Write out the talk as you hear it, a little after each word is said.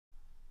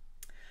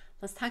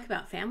Let's talk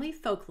about family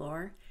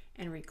folklore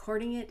and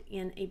recording it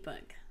in a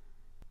book.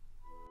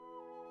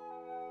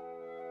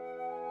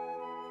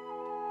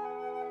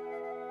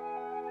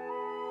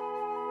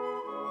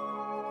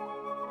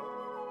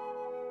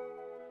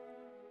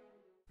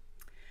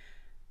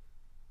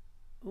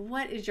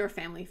 What is your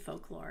family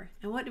folklore?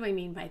 And what do I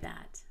mean by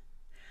that?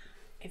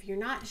 If you're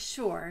not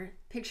sure,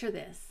 picture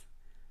this.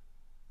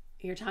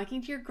 You're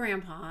talking to your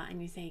grandpa and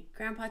you say,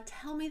 "Grandpa,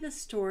 tell me the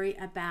story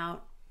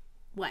about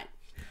what?"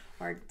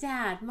 Or,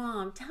 "Dad,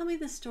 Mom, tell me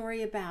the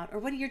story about," or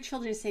what do your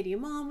children say to you?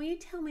 "Mom, will you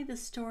tell me the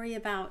story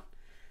about,"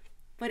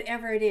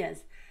 whatever it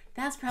is.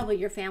 That's probably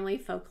your family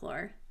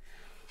folklore.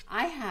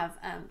 I have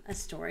a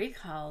story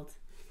called,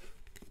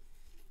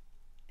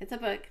 it's a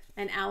book,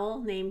 An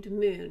Owl Named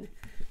Moon.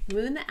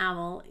 Moon the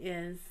Owl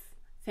is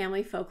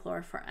family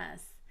folklore for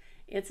us.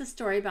 It's a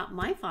story about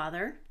my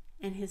father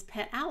and his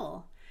pet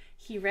owl.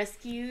 He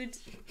rescued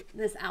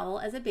this owl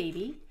as a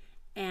baby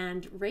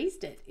and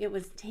raised it. It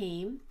was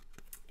tame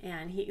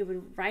and it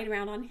would ride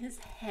around on his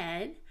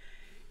head.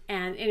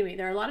 And anyway,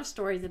 there are a lot of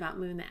stories about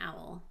Moon the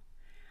Owl.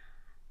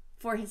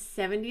 For his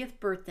 70th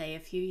birthday a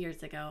few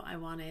years ago, I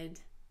wanted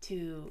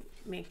to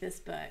make this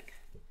book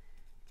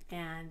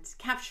and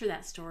capture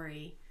that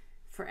story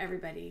for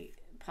everybody,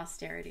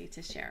 posterity,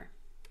 to share.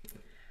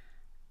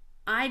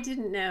 I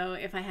didn't know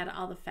if I had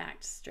all the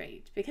facts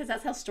straight, because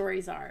that's how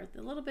stories are.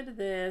 A little bit of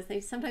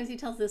this, sometimes he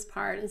tells this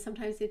part and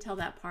sometimes he tells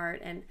that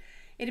part, and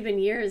it had been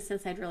years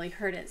since I'd really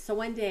heard it. So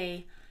one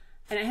day,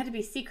 and I had to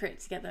be secret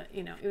to get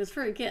it was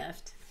for a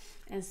gift.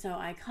 And so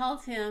I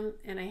called him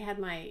and I had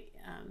my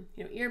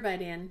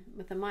earbud in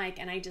with the mic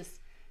and I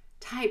just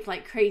typed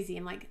like crazy.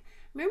 I'm like,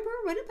 "Remember,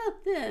 what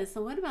about this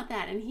and what about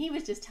that?" And he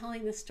was just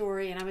telling the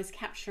story and I was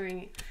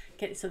capturing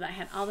it so that I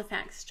had all the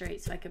facts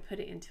straight so I could put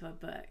it into a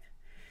book.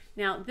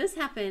 Now, this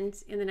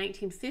happened in the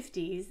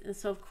 1950s, and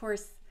so of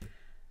course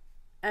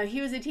he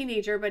was a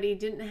teenager, but he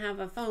didn't have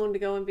a phone to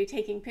go and be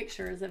taking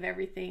pictures of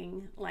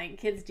everything like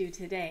kids do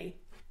today.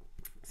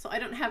 So I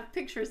don't have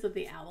pictures of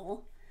the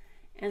owl,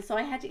 and so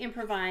I had to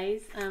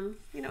improvise.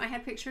 I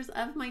had pictures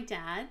of my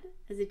dad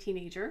as a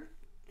teenager,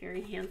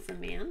 very handsome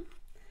man.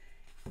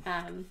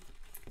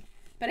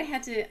 But I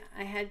had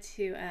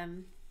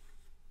to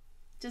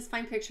just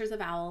find pictures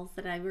of owls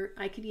that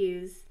I could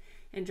use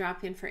and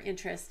drop in for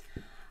interest.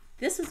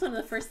 This was one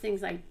of the first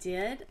things I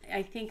did.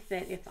 I think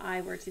that if I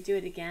were to do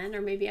it again,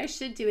 or maybe I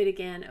should do it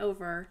again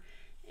over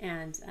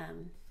and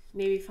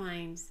maybe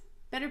find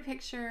better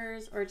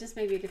pictures or just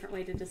maybe a different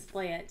way to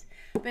display it.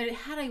 But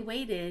had I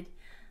waited,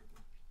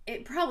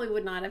 it probably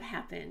would not have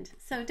happened.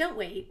 So don't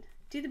wait.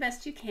 Do the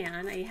best you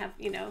can. I have,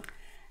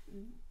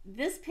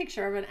 this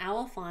picture of an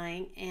owl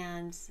flying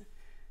and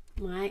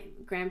my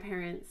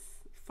grandparents'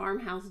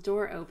 farmhouse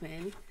door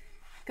open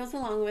goes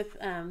along with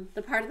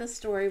the part of the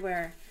story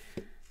where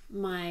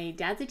my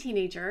dad's a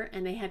teenager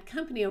and they had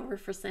company over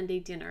for Sunday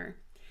dinner.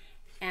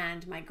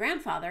 And my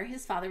grandfather,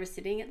 his father, was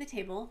sitting at the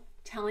table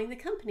telling the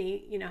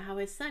company, how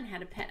his son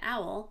had a pet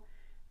owl,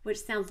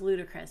 which sounds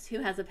ludicrous. Who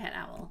has a pet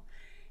owl?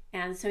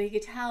 And so he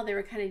could tell they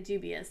were kind of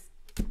dubious.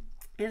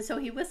 And so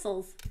he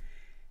whistles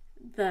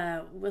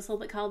the whistle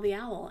that called the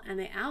owl. And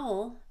the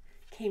owl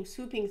came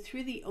swooping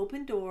through the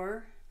open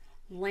door,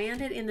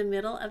 landed in the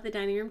middle of the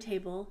dining room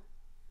table,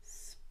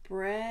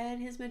 spread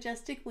his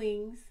majestic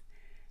wings,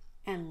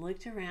 and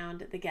looked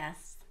around at the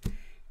guests.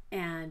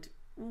 And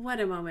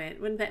what a moment.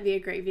 Wouldn't that be a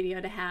great video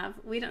to have?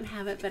 We don't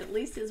have it, but at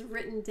least it's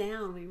written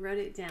down. We wrote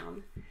it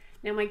down.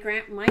 Now,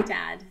 my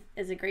dad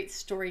is a great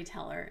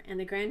storyteller, and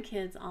the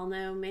grandkids all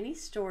know many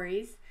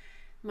stories.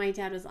 My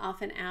dad was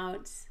often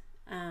out,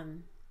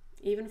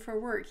 even for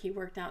work. He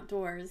worked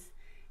outdoors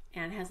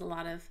and has a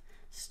lot of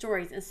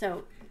stories. And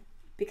so,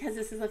 because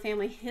this is a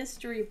family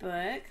history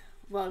book,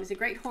 well, it was a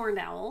great horned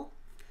owl.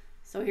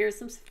 So here's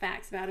some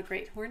facts about a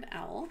great horned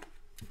owl.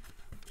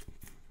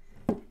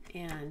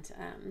 And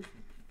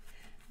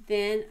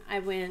then I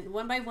went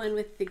one by one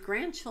with the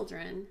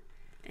grandchildren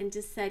and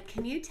just said,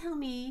 "Can you tell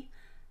me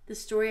the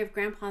story of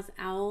Grandpa's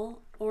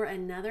owl or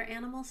another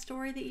animal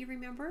story that you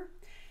remember?"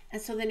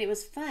 And so then it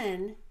was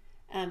fun.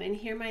 And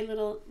here my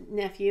little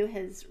nephew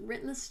has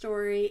written the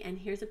story, and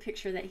here's a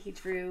picture that he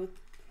drew.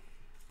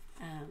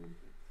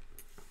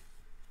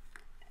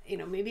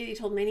 Maybe he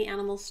told many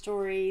animal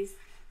stories.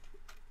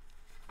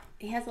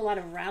 He has a lot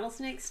of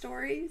rattlesnake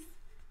stories,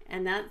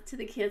 and that to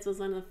the kids was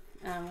one of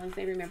the ones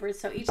they remembered.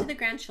 So each of the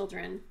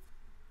grandchildren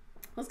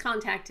was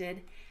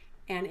contacted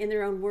and in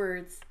their own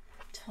words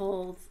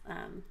told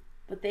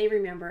what they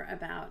remember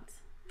about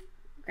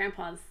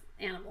Grandpa's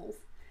animals,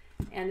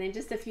 and then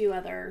just a few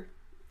other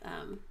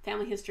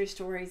family history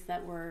stories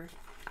that were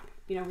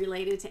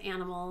related to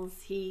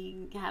animals.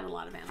 He had a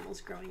lot of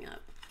animals growing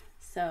up.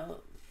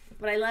 So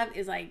what I love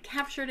is I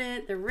captured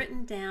it, they're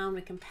written down,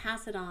 we can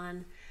pass it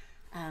on.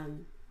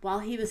 While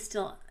he is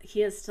still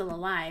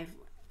alive,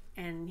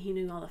 and he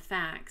knew all the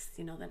facts,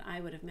 that I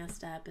would have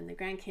messed up, and the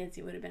grandkids,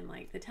 it would have been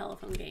like the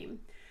telephone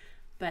game.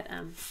 But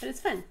it's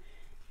fun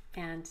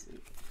and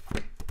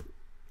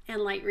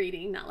light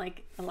reading, not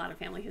like a lot of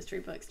family history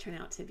books turn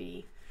out to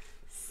be.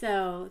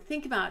 So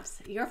think about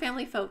your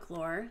family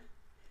folklore.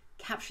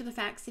 capture the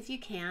facts if you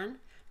can.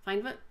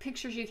 Find what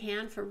pictures you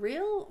can for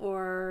real,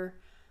 or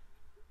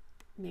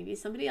maybe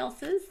somebody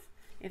else's.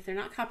 If they're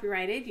not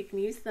copyrighted, you can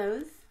use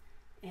those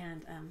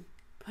and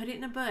put it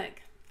in a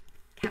book.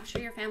 Capture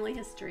your family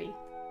history.